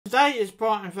Today is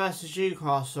Brighton versus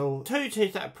Newcastle, two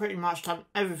teams that have pretty much done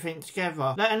everything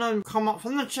together, letting them come up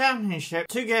from the Championship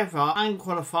together and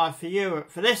qualify for Europe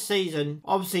for this season.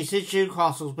 Obviously, since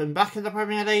Newcastle's been back in the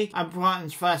Premier League and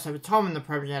Brighton's first ever time in the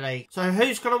Premier League. So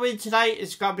who's going to win today?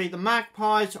 It's going to be the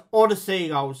Magpies or the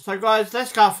Seagulls. So guys,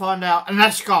 let's go find out and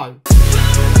let's go.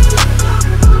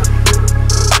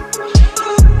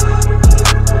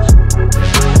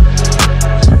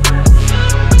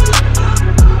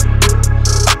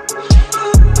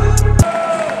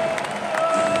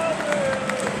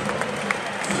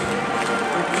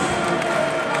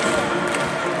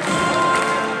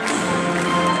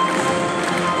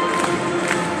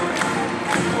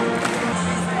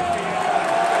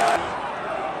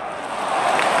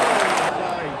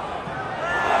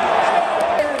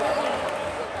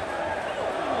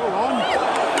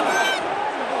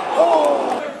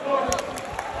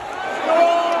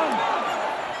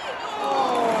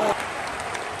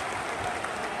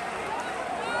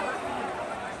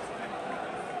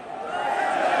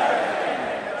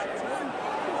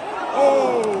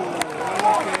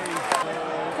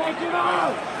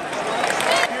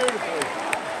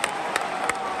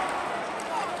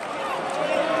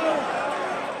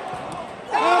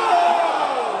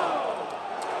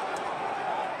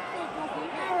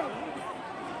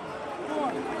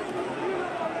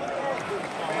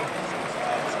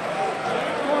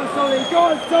 Go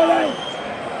on, Solly!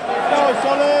 Go,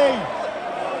 Solly!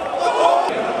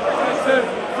 Brighton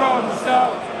from the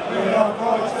south. We are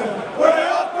Brighton. We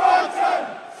are Brighton.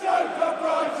 Super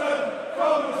Brighton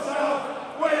from the south.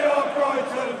 We are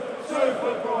Brighton.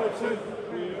 Super Brighton.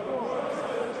 We are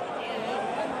Brighton.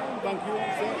 Thank you.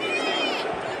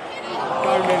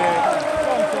 Go, minute.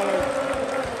 Go on, Solly.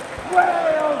 We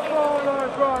are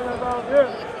Brighton about you.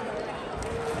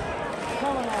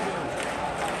 Come on, Evan.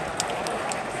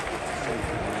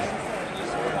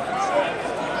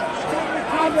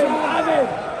 Evan!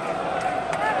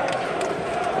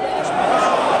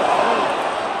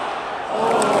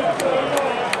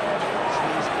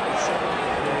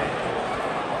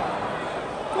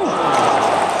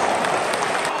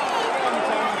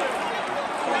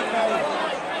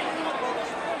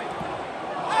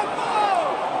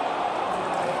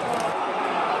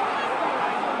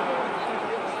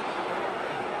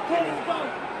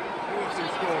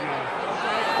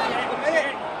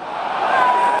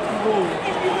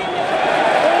 If you win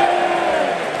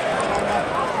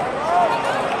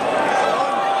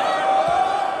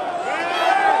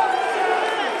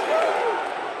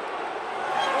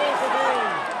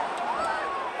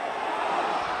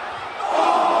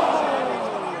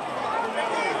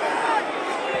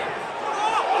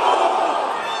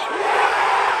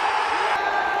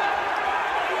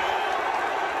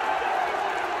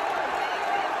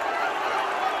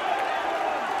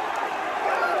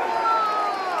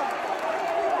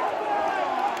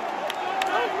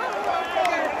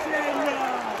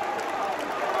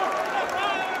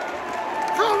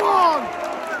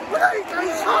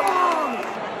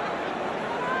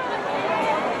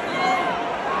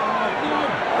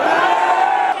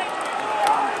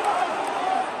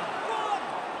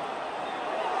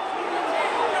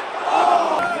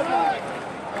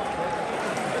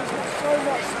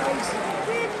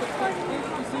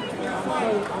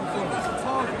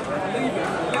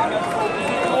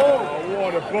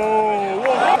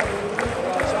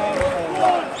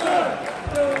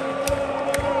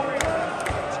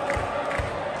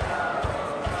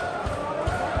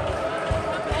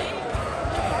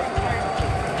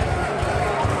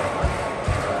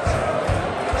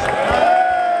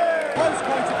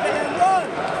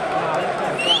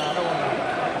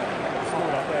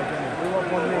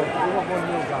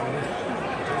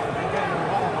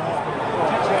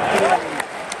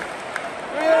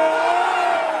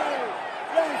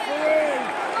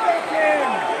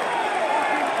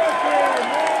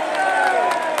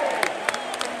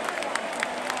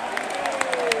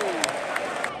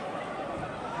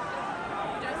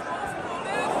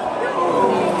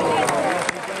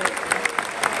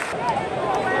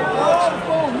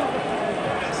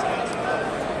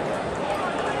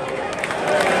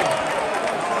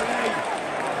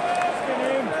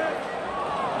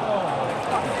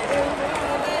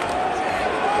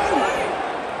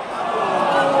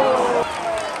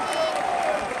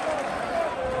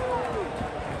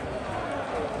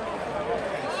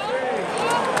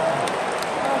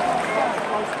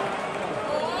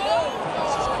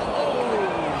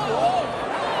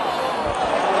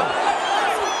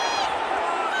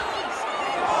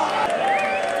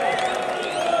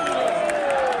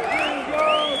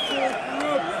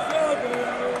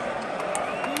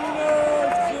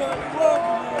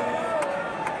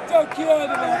Don't care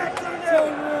about it. Tell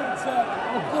him all the time.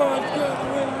 Brian's got the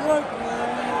winning right.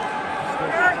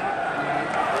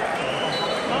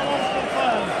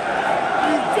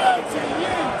 You dirty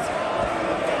youth!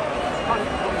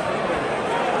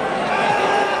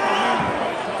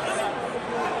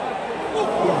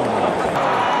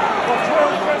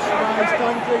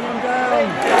 Don't bring him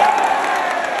down.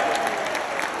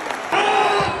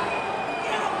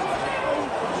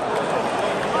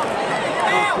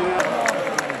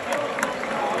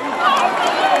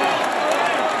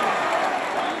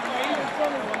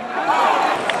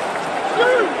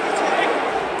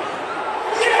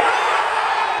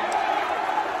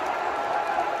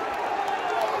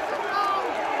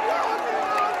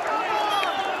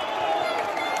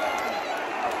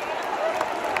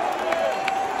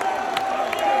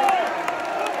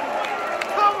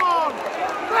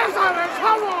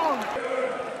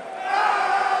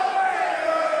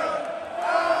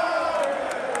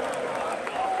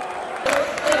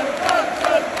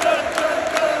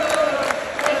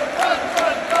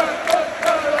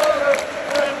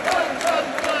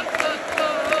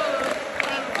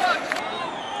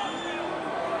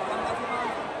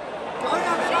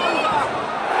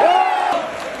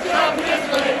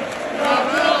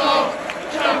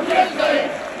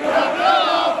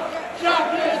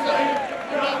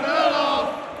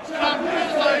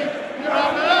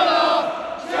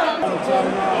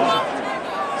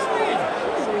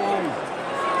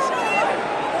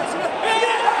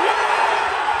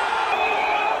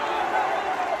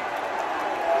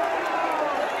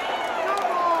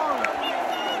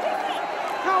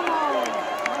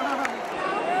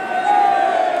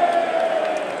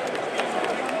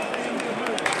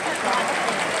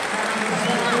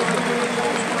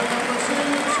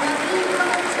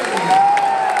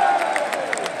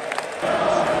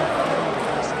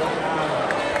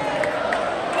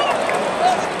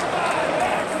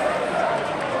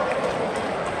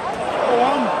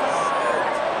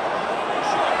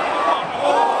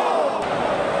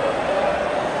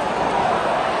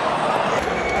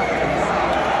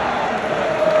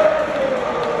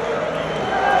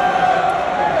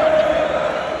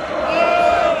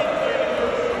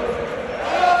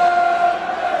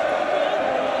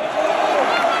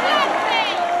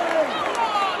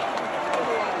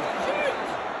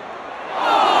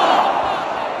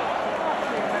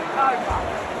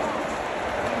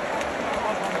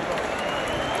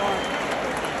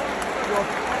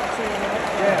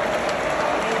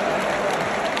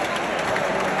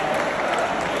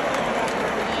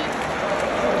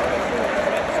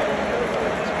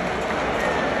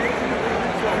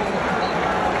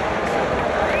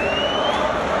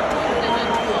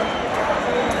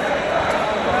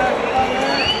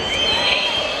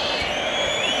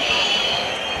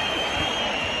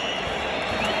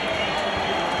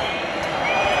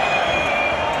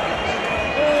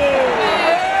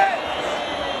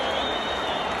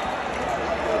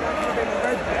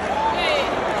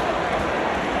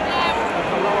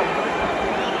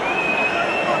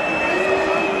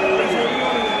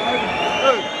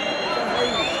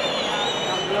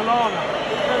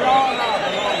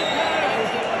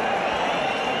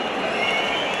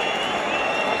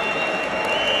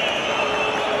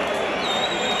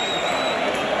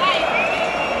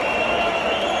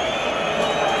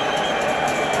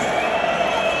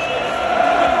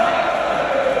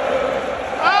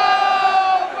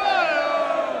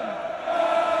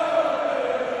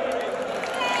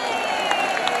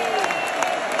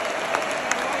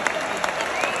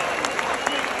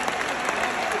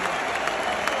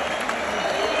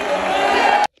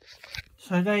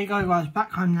 So there you go guys,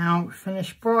 back home now.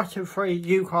 Finished Brighton 3,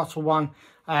 Newcastle 1.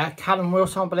 Callum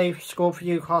Wilson, I believe, scored for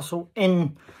Newcastle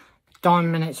in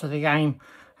 9 minutes of the game.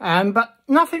 But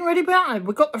nothing really about it.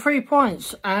 We got the 3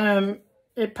 points.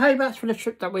 It paybacks for the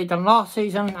trip that we done last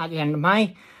season at the end of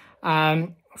May.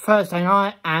 Thursday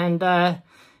night. And,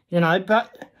 you know,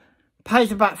 but pays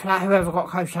the back for that. Whoever got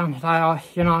coached down today, I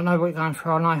know what you're going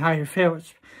through. I know how you feel.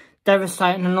 It's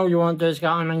devastating, and all you want to do is go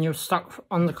home and you're stuck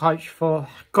on the coach for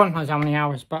God knows how many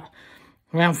hours, but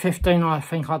around 15 I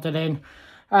think I did in.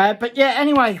 But yeah,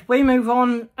 anyway, we move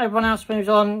on, everyone else moves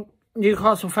on.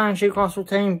 Newcastle fans, Newcastle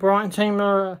team, Brighton team.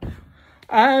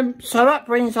 So that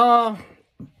brings our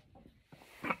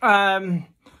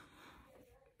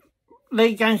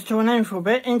league games to an end for a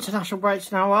bit. International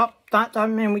break's now up. That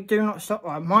don't mean we do not stop.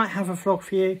 I might have a vlog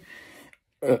for you.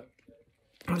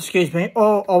 Excuse me,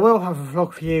 or I will have a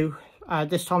vlog for you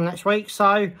this time next week.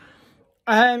 So,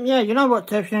 yeah, you know what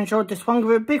to do. If you enjoyed this one, give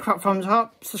it a big fat thumbs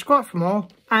up, subscribe for more,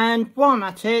 and while I'm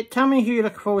at it, tell me who you're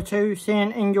looking forward to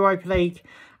seeing in Europa League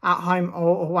at home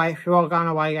or away if you are going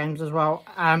away games as well.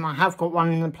 I have got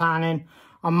one in the planning.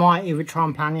 I might even try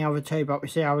and plan the other two, but we'll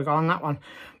see how we go on that one.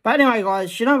 But anyway,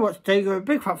 guys, you know what to do. Give it a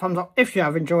big fat thumbs up if you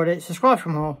have enjoyed it. Subscribe for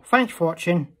more. Thanks for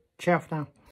watching. Ciao for now.